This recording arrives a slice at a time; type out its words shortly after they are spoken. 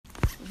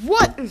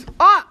is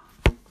up?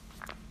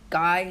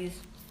 Guys,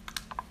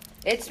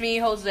 it's me,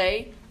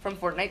 Jose, from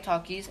Fortnite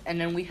Talkies, and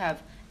then we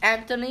have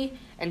Anthony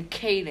and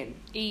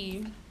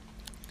Caden.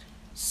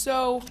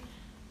 So,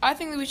 I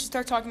think that we should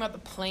start talking about the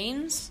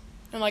planes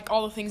and, like,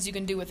 all the things you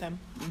can do with them.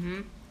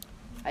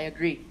 I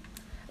agree.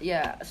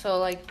 Yeah, so,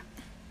 like,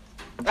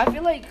 I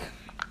feel like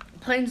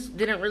planes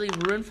didn't really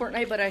ruin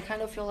Fortnite, but I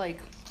kind of feel like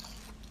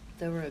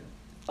they were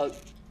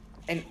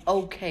an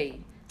okay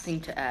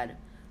thing to add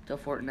to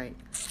Fortnite.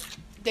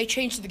 They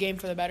changed the game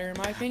for the better, in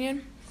my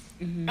opinion.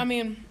 I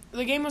mean,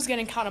 the game was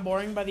getting kind of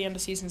boring by the end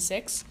of Season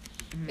 6.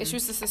 It's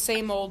just the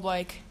same old,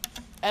 like,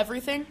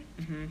 everything.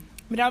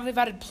 But now they've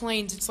added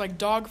planes. It's like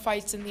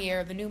dogfights in the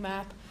air, the new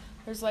map.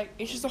 There's, like,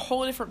 it's just a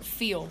whole different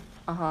feel.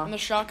 And the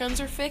shotguns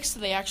are fixed, so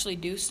they actually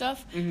do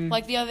stuff.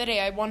 Like, the other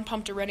day, I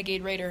one-pumped a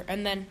Renegade Raider,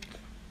 and then,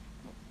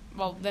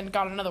 then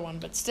got another one,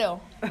 but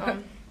still.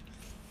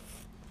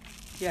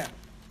 Yeah.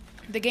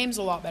 The game's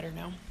a lot better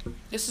now.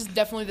 This is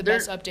definitely the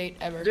best update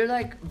ever. They're,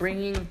 like,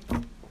 bringing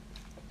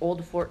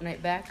old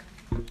Fortnite back,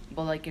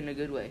 but, like, in a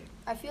good way.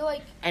 I feel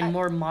like... And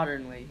more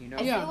modern way, you know?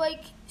 I feel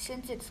like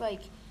since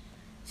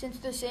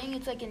they're saying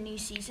it's, like, a new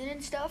season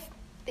and stuff,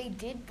 they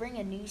did bring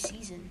a new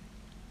season.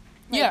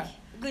 Like,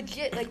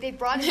 legit. Like, they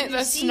brought in a new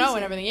the season. snow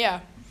and everything,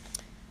 yeah.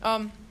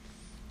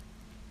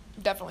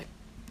 Definitely.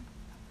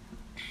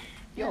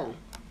 Yo.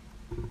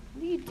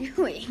 What are you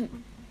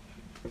doing?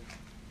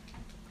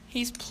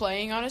 He's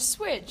playing on a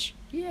Switch.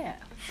 Yeah.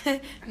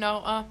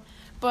 No,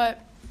 but,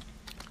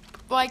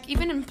 like,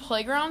 even in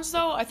Playgrounds,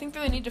 though, I think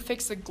that they need to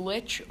fix the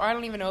glitch. Or I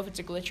don't even know if it's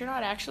a glitch or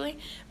not, actually.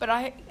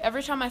 But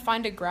every time I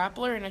find a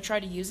grappler and I try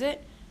to use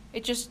it,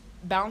 it just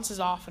bounces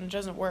off and it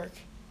doesn't work.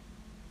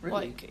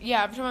 Really? Like,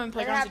 yeah, every time I'm in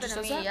Playgrounds, it just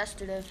does that.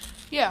 Yesterday.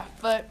 Yeah,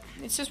 but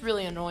it's just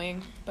really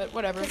annoying. But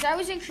whatever. Because I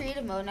was in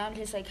creative mode, and I'm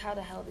just like, how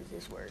the hell does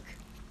this work?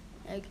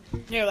 Like,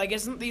 yeah, like,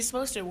 isn't these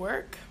supposed to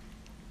work?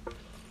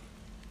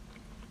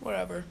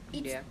 Whatever.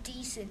 it's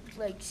decent,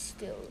 like,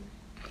 still.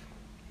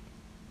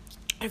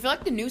 I feel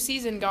like the new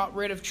season got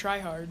rid of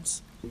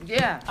tryhards.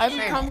 Yeah. I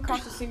haven't come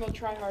across a single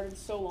tryhard in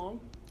so long.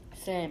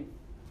 Same.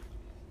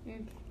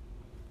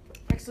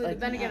 Actually, Like, but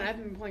then again, I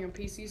haven't been playing on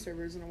PC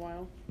servers in a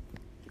while.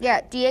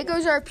 Yeah,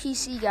 Diego's our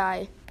PC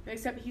guy.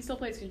 Except he still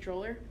plays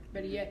controller,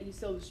 but yet he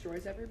still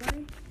destroys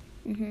everybody.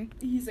 Mm-hmm.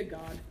 He's a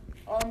god.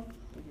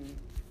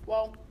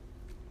 Well,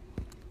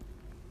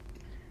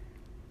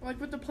 like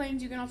with the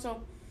planes, you can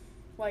also,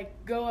 like,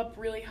 go up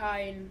really high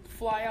and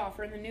fly off.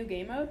 Or in the new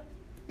game mode,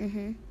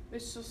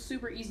 it's just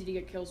super easy to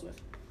get kills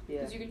with. Yeah.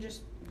 Because you can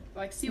just,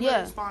 like, see where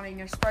they're spawning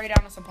and spray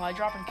down a supply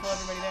drop and kill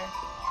everybody there.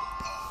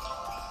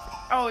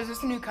 Oh, is this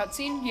the new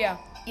cutscene? Yeah.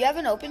 You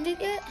haven't opened it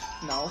yet?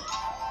 No.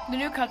 The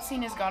new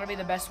cutscene has got to be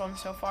the best one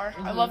so far.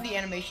 I love the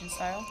animation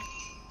style.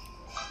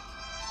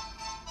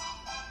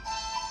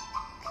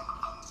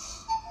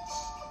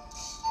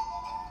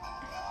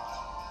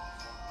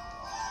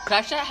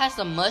 Crasher has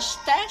a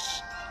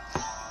mustache?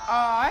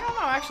 I don't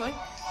know, actually.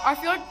 I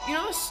feel like, you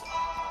know this...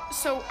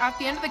 So, at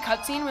the end of the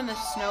cutscene, when the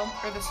snow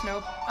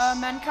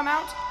men come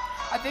out,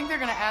 I think they're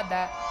going to add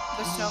that.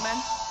 The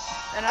snowmen.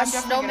 And I'm A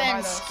definitely gonna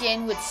buy snowman those.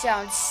 skin would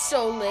sound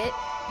so lit.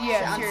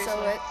 Yeah, Sounds seriously.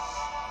 so lit.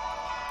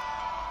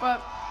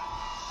 But,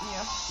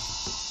 yeah.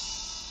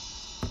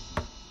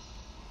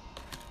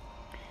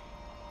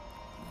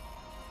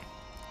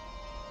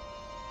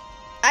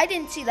 I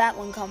didn't see that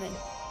one coming.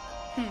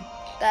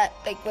 That,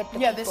 like, with the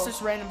Yeah, people. this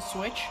is random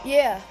switch.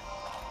 Yeah.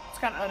 It's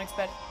kind of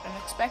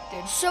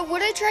unexpected. So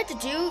what I tried to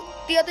do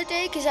the other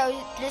day, because I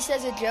was just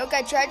as a joke,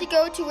 I tried to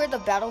go to where the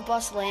battle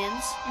bus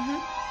lands,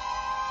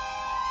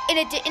 and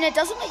it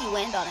doesn't let you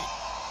land on it.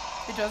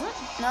 It doesn't?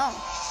 No.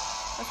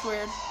 That's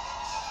weird.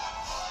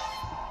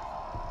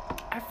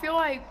 I feel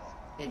like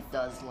It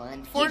does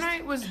land.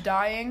 Fortnite was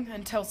dying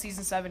until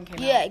Season 7 came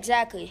out. Yeah,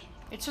 exactly.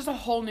 It's just a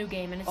whole new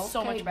game, and it's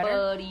so much better.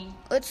 Buddy.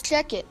 Let's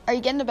check it. Are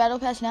you getting the battle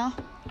pass now?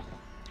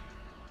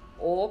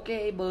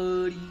 Okay,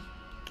 buddy.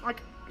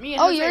 Like, me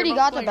and Oh, Jose you are already both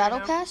got the playing battle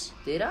right now. pass?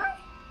 Did I?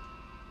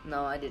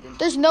 No, I didn't.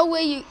 There's no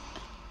way you...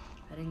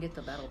 I didn't get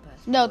the battle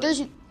pass. No,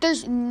 buddy.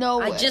 there's no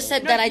way. I just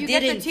said No, that I you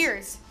didn't. get the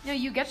tiers. No,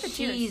 you get the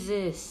tiers.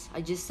 Jesus.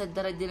 I just said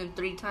that I didn't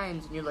 3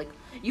 times, and you're like,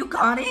 you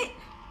got it?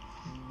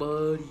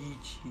 Buddy,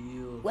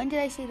 chill. When did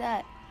I say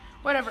that?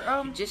 Whatever.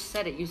 You just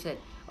said it. You said,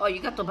 oh,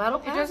 you got the battle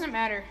It pass? doesn't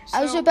matter.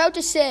 I was So, about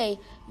to say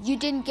you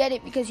didn't get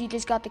it because you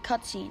just got the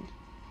cutscene.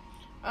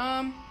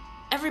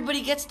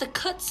 Everybody gets the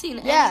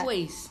cutscene Yeah.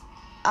 anyways.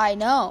 I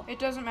know. it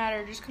doesn't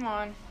matter. Just come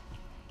on.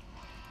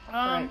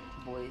 Alright,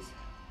 boys.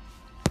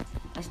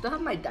 I still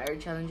have my diary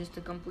challenges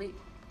to complete.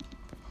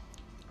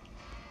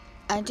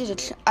 I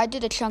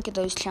did a chunk of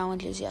those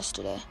challenges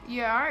yesterday.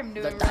 Yeah, I'm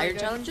doing The really diary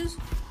good. challenges?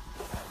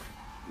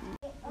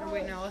 Oh,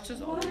 wait, no, let's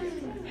just all.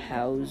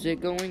 How's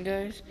it going,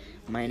 guys?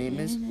 My name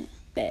is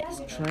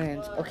Best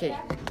Trans. Okay,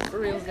 for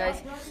real,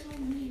 guys.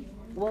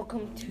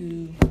 Welcome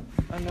to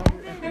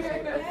another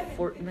episode of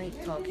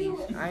Fortnite Talkies.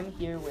 I'm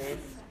here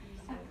with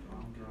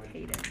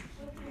Hayden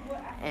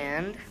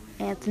and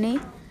Anthony.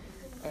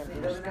 and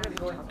we're just gonna be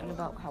talking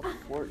about how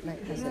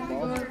Fortnite has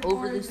evolved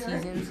over the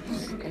seasons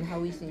and how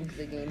we think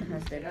the game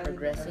has been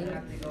progressing,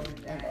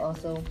 and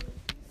also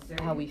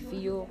how we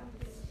feel,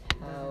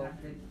 how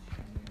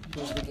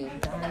was the game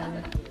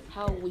dying,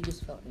 how we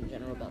just felt in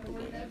general about the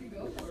game.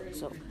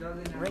 So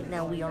right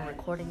now we are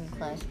recording in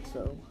class,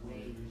 so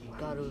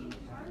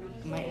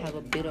might have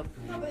a bit of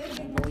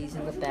noise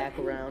in the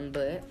background,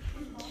 but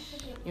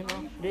you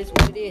know, it is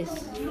what it is.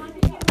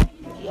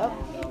 Yup.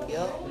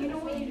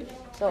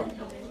 So,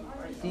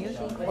 do you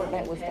think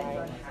Fortnite was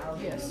dying?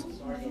 Yes.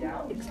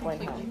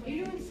 Explain how.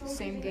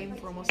 Same game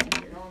for almost a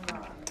year.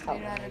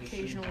 They'd had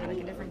occasionally like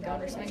a different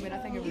gun or something, but I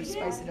think it would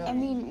spice it up. I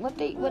mean, what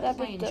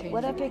Epic really just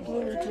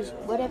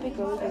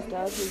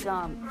does is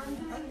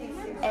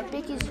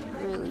Epic is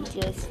really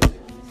just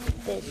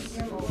this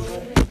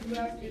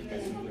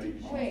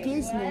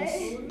business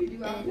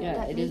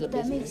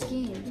that makes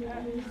games.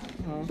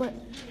 But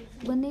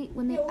when they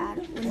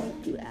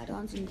do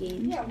add-ons in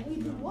games, I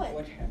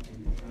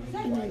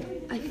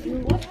mean, I feel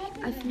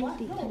like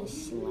they kind of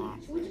slack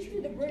in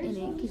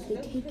it because they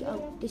take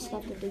out the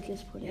stuff that they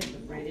just put in.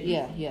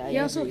 Yeah. They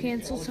also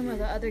canceled some of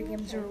the other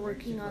games they were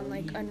working on,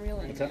 like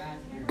Unreal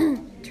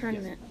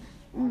Tournament.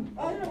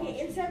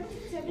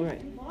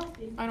 Right.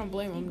 I don't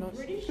blame them. Don't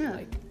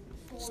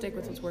stick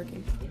with what's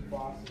working.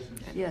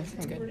 Yes,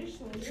 it's good.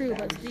 True,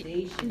 but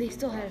they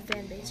still had a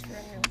fan base for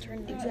Unreal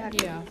Tournament.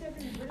 Exactly. Yeah,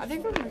 I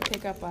think we're gonna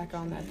pick up back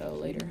on that though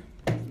later.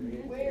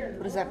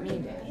 What does that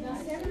mean?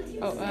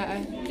 Oh,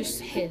 just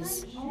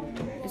his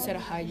instead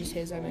of just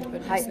his. I meant,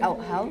 but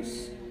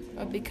Outhouse?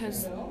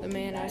 Because the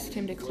man asked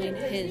him to clean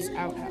his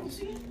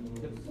outhouse.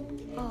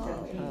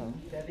 Oh.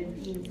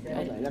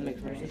 Okay, that makes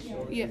more sense.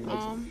 Yeah.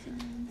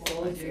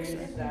 I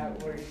fixed that.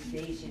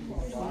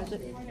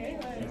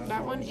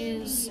 That one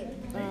is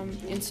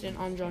Incident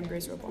on John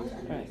Gray's Robot.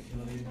 Right.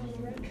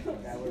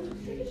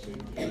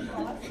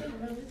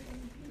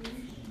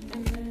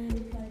 And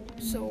then,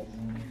 so.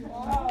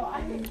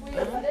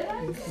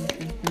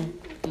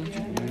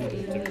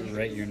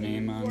 Write your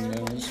name on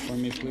those for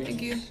me, please.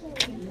 Thank you.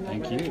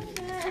 Thank you.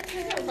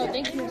 Oh,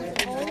 thank you.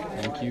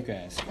 Thank you,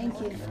 guys. Thank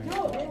you.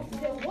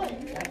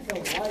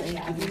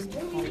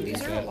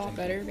 These are a lot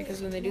better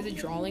because when they do the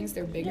drawings,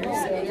 they're bigger, so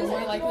they're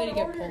more likely to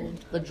get pulled.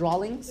 The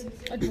drawings?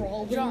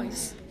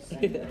 Drawings.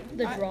 The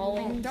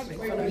drawings. Don't make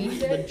fun of me.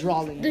 The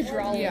drawings. The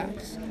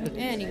drawings. Yeah.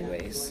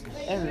 Anyways.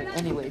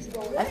 Anyways,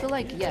 I feel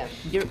like,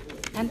 you're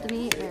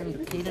Anthony and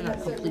Kaden are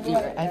completely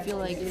right. I feel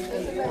like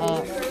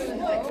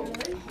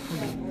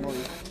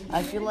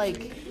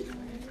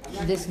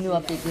this new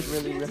update did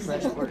really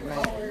refresh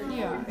Fortnite.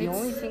 Yeah. The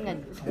only thing I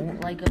don't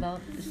like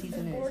about the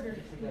season is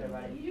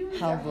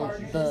how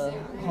the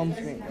home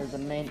screen or the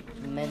menu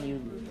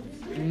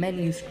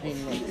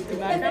screen looks. The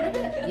background of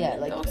it? Yeah,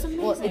 like, That looks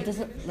amazing. well, it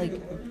doesn't,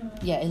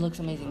 it looks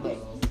amazing, but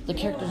the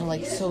characters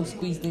are, so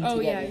squeezed in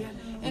together. Yeah.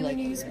 And when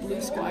you use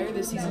Blue Squire,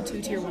 the Season 2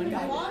 Tier 1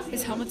 guy,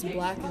 his helmet's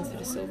black instead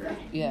of silver.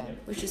 Yeah.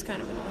 Which is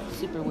kind of annoying.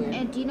 Super weird.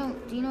 And do you know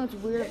what's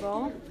weird of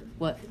all?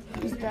 What?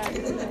 Is that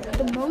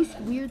the most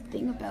weird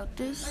thing about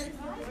this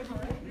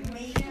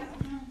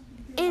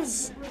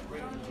is,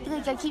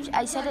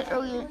 I said it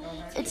earlier,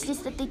 it's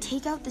just that they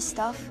take out the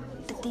stuff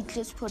that they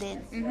just put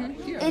in.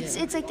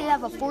 It's like they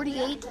have a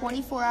 48,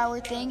 24-hour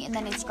thing and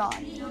then it's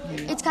gone.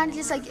 It's kind of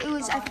just like,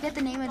 I forget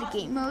the name of the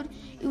game mode.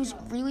 It was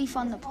really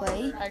fun to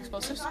play. High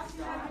explosives?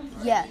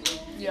 Yeah.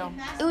 Yeah.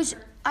 There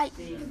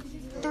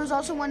was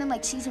also one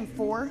in Season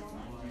 4.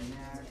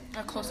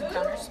 Close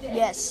Encounters?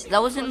 Yes.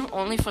 That was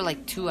only for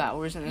 2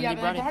 hours, and then Yeah, they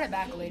but brought I brought it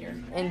back later.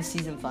 in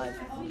Season 5.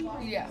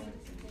 Yeah.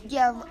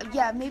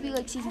 Yeah, maybe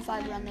Season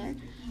 5 around there.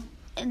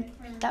 And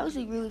that was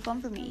really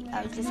fun for me.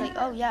 I was just like,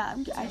 oh yeah,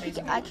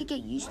 I could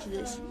get used to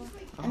this.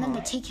 And then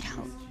they take it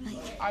out.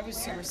 I was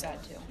super sad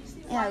too.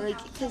 Yeah,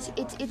 because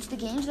it's the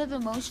games that are the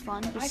most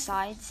fun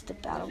besides the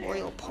Battle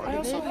Royale part I of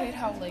also it. hate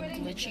how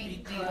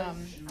glitchy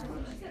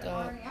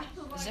the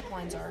zip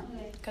lines are,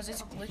 because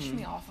it's glitched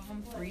me off of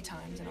them 3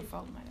 times and I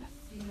fell to my death.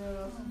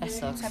 That It's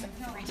sucks. happened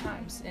 3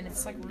 times and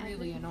it's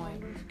really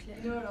annoying.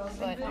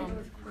 But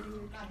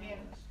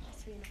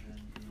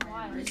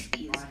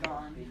Risky is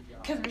gone.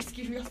 Because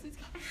Risky Reels is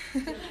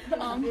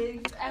gone.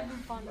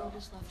 Evan Fondo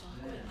just left off.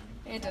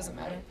 It doesn't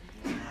matter.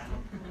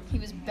 He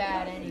was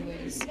bad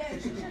anyways.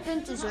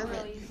 Didn't deserve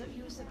it.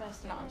 He was the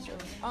best. Not sure.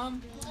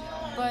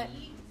 But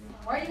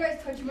Why are you guys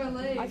touching my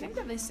leg? I think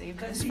that they saved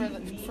this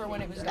for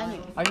when it was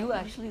done. Are you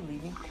actually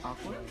leaving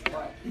Aqua?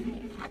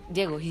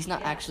 Diego, he's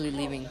not actually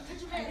leaving.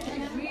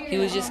 He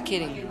was just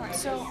kidding.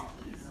 So,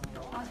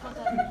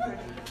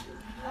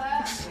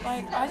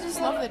 I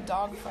just love the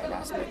dogfight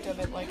aspect of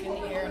it, in the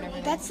air and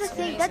everything. That's the It's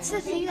thing. amazing. That's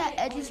the thing that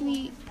edges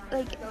me.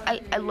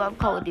 I love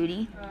Call of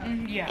Duty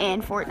Yeah.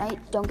 and Fortnite.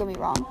 Don't get me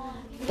wrong,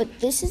 but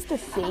this is the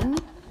thing.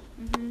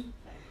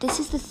 This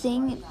is the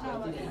thing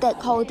that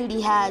Call of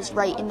Duty has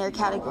right in their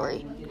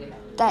category.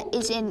 That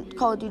is in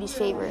Call of Duty's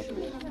favor.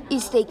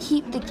 Is they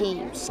keep the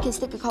games. Because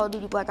think of Call of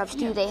Duty Black Ops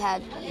 2. They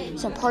had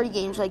some party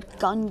games like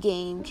Gun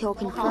Game, Kill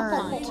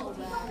Confirmed.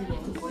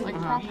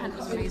 Prop Hunt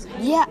was amazing.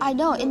 Yeah, I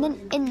know.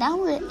 And now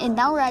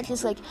we're at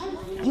just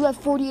you have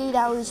 48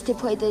 hours to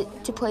play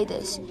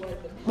this.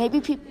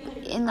 Maybe people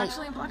in like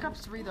Actually, in Black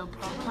Ops 3 though,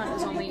 Prop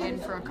Hunt is only in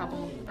for a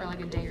couple or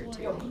like a day or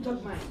two.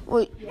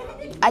 wait,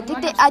 I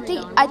think Black that Ops 3,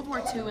 though, in World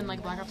War II and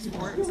like Black Ops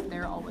 4, it's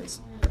there always.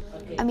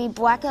 I mean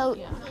Blackout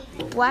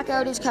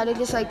is kind of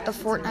just like the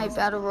Fortnite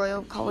Battle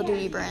Royale Call of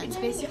Duty brand. It's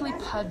basically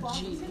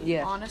PUBG.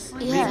 Yeah.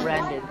 Honestly. Yeah.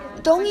 Rebranded.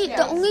 The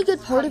only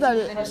good part about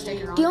it, They just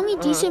take it on. the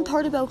only decent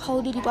part about Call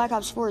of Duty Black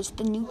Ops 4 is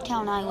the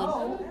Nuketown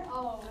Island.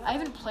 I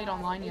haven't played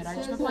online yet. I've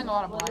just been playing a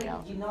lot of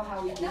Blackout.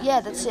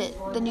 Yeah, that's it.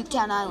 The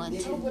Nuketown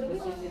Island.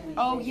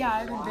 Oh yeah, I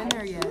haven't been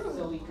there yet.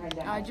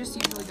 I just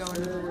usually go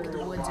into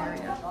the woods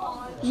area.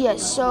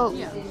 Yes. So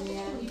Yeah.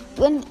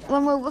 when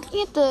we're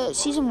looking at the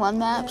season 1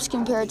 maps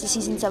compared to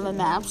season 7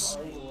 maps,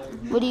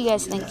 what do you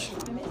guys think?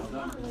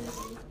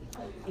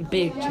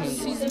 Big change.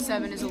 Season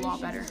 7 is a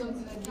lot better.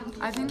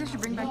 I think they should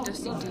bring back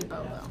Dusty Depot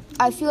though.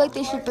 I feel like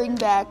they should bring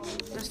back.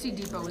 Dusty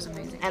Depot was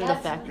amazing. And the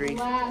factory.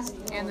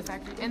 And the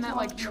factory. And that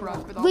like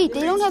truck with all Wait, the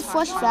they don't have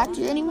crazy Flush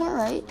Factory anymore,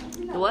 right?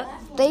 The what?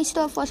 They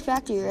still have Flush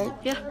Factory, right?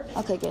 Yeah.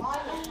 Okay, good.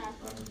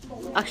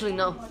 Actually,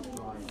 no.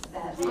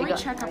 Let me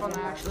check up on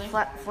that actually.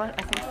 I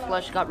think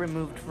Flush got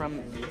removed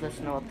from the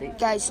snow update.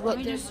 Guys, Let look.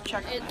 me just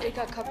check. It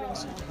got covered in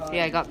snow.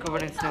 Yeah, it got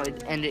covered in snow,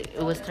 and it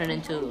was turned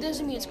into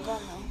Doesn't mean it's gone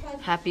though.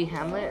 Happy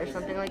Hamlet or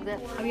something like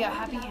that. Oh yeah,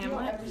 Happy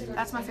Hamlet.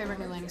 That's my favorite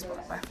new landing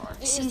spot by far.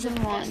 Season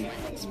 1.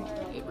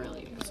 It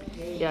really is.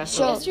 Yeah.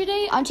 So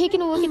Yesterday, I'm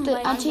taking a look at the.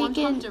 I I'm one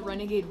taking. pumped a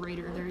Renegade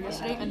Raider there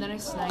yesterday, and then I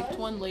sniped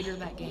one later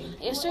that game.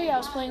 Yesterday I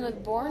was playing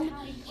with Bourne.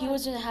 He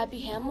was in Happy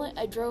Hamlet.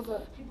 I drove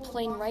a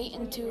plane right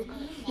into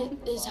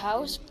his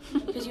house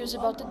because he was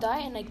about to die,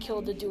 and I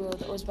killed the duo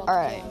that was about All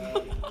to right.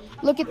 kill him.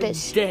 Look at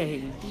this.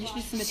 Dang. You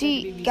should submit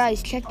See, that to BBC.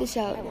 guys, check this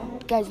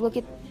out. Guys, look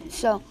at.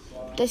 So,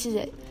 this is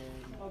it.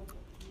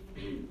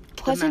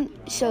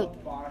 Pleasant. So,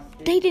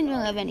 they didn't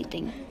really have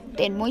anything.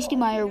 They had Moisty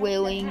Meyer,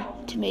 Wailing,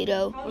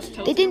 Tomato. Was They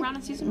Tilted didn't. around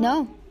in season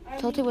No,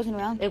 Tilted wasn't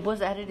around. It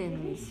was added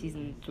in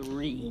season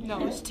 3. No,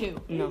 it was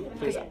 2. No,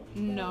 3.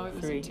 No, it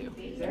was 3. 2.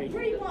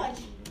 3. Okay,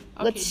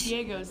 Let's-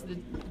 Diego.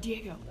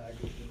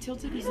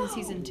 Tilted was in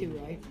season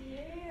 2, right?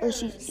 Or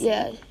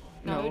yeah,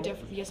 No, No.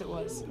 different. Yes, it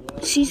was.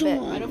 season Bet.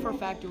 I 1. know for a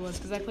fact it was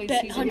because I played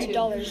Bet season 2.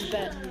 $100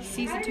 bet.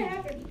 Season 2.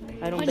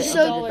 I don't bet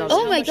So, $100.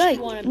 oh my much do you God,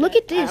 wanna look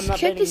bet? at this. I'm not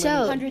Check this betting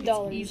out. money.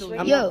 $100. Easily.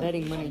 I'm Yo. not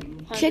betting money.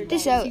 Check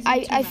this out. Season 2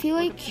 I map. feel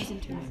Look like up season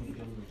 2.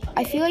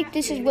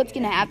 this is what's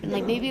gonna happen.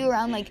 Like maybe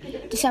around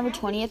like December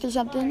 20th or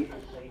something.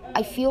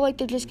 I feel like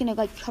they're just gonna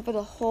like cover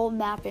the whole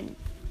map in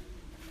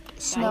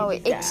snow.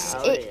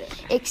 doubt it.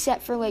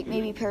 Except for like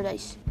maybe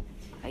Paradise.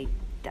 I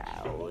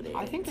doubt it.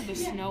 I think that the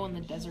snow in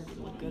the desert would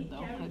look good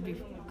though. That'd be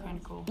kind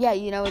of cool. Yeah,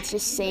 you know, it's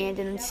just sand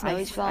and then snow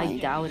is I falling.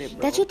 doubt it,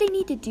 bro. That's what they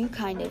need to do,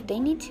 kind of. They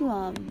need to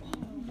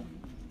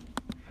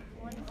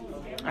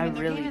I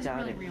Their really game is doubt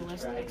really it.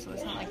 realistic, so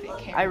it's not like they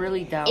care. I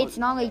really doubt. It's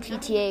not like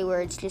GTA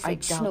where it's just I like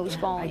doubt snow's that.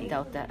 I falling.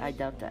 doubt that. I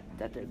doubt that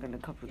they're gonna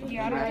cover the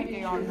Yeah, I whole don't map. think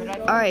they are, but I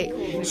think All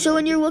right. So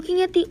when you're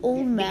looking at the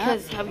old map,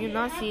 Because have you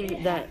not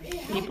seen that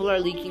people are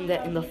leaking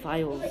that in the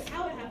files?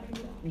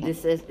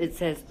 It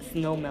says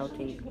snow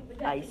melting,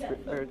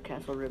 or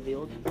castle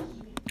revealed.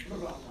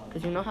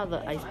 Because you know how the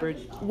iceberg.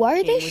 why are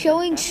came they with the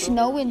showing castle?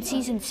 snow in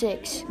season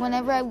 6? When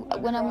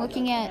I'm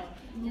looking at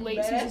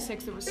late season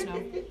 6 there was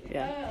snow.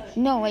 Yeah.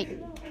 no like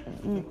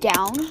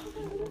down.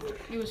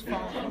 It was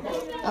falling.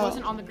 It Oh.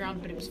 wasn't on the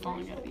ground, but it was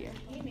falling out of the air.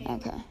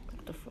 Okay.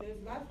 What the fuck?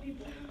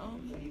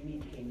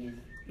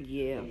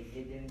 Yeah.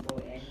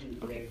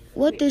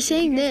 What they're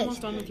saying this?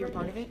 Almost done with your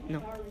part of it.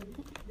 No.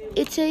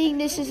 It's saying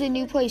this is a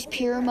new place,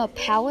 Pirama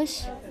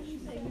Palace.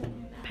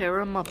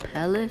 Parama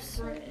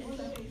Palace?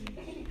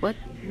 What?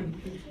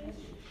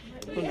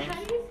 Who knows?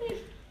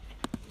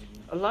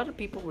 A lot of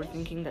people were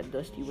thinking that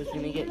Dusty was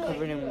gonna get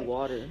covered in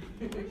water.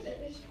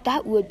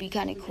 That would be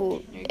kind of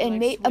cool.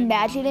 And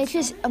imagine it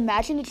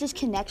just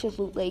connects with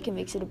Loot Lake and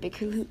makes it a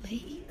bigger Loot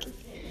Lake.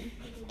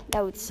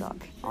 That would suck,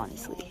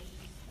 honestly.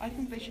 I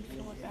think they should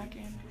fill it back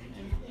in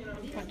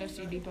and put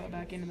Dusty Depot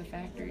back into the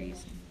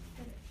factories.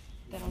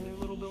 That other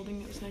little building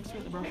that was next to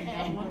it, the broken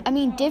down one. I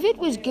mean, Divot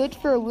was good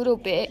for a little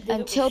bit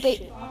until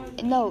they.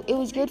 No, it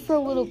was good for a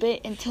little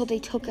bit until they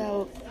took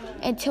out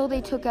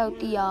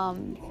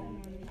the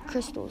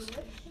crystals.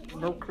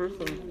 No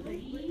cursing.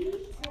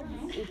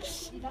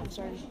 Oops, I'm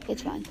sorry.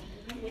 It's fine.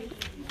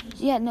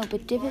 Yeah, no,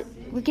 but Divot,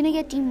 we're gonna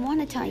get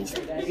demonetized.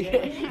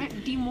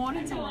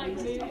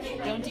 Demonetized.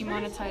 Don't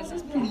demonetize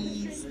us,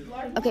 please.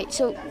 Okay,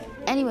 so,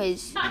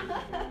 anyways,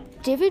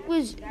 Divot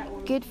was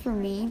good for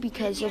me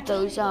because of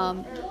those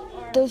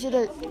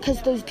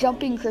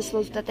jumping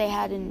crystals that they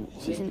had in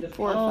season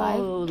 4 or 5.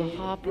 Oh, the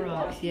hop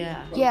rocks,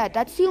 yeah. Yeah,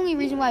 that's the only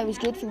reason why it was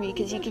good for me,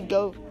 because you could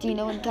go. Do you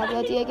know what I'm talking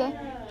about, Diego?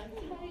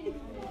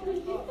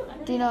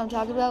 Do you know what I'm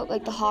talking about?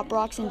 Like the hop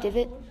rocks and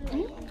Divot?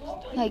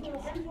 Like,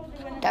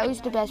 that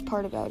was the best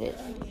part about it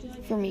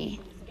for me.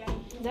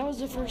 That was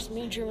the first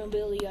major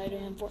mobility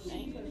item in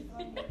Fortnite.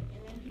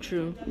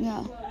 True.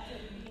 Yeah.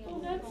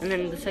 And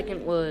then the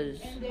second was,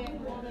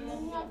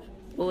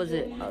 what was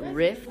it?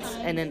 Rifts,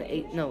 and then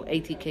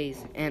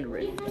ATKs and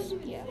rifts.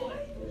 Yeah.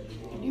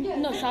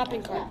 No,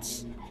 shopping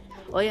carts.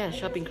 Oh yeah,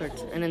 shopping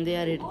carts, and then they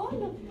added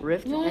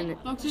Rift, and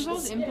Look, there's all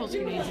those impulse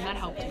grenades, and that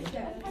helped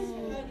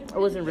too. it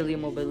wasn't really a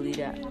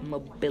mobility.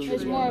 It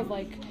was more of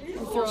like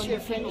force your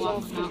friends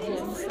off the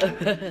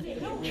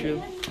cliff.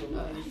 True.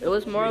 It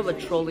was more of a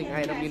trolling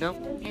item, you know.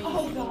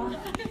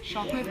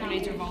 Shockwave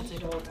grenades are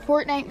vaulted.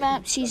 Fortnite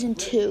map season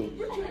 2.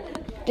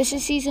 This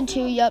is season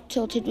 2. Yup,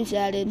 Tilted was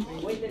added.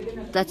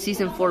 That's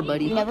season 4,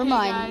 buddy. Never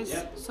mind.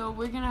 Guys, so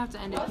we're gonna have to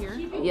end it here.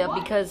 Yeah,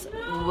 because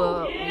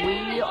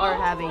we are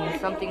having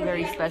something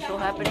very special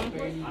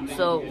happening,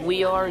 so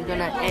we are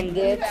gonna end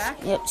it.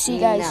 Yep. See you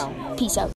guys. now. Peace out.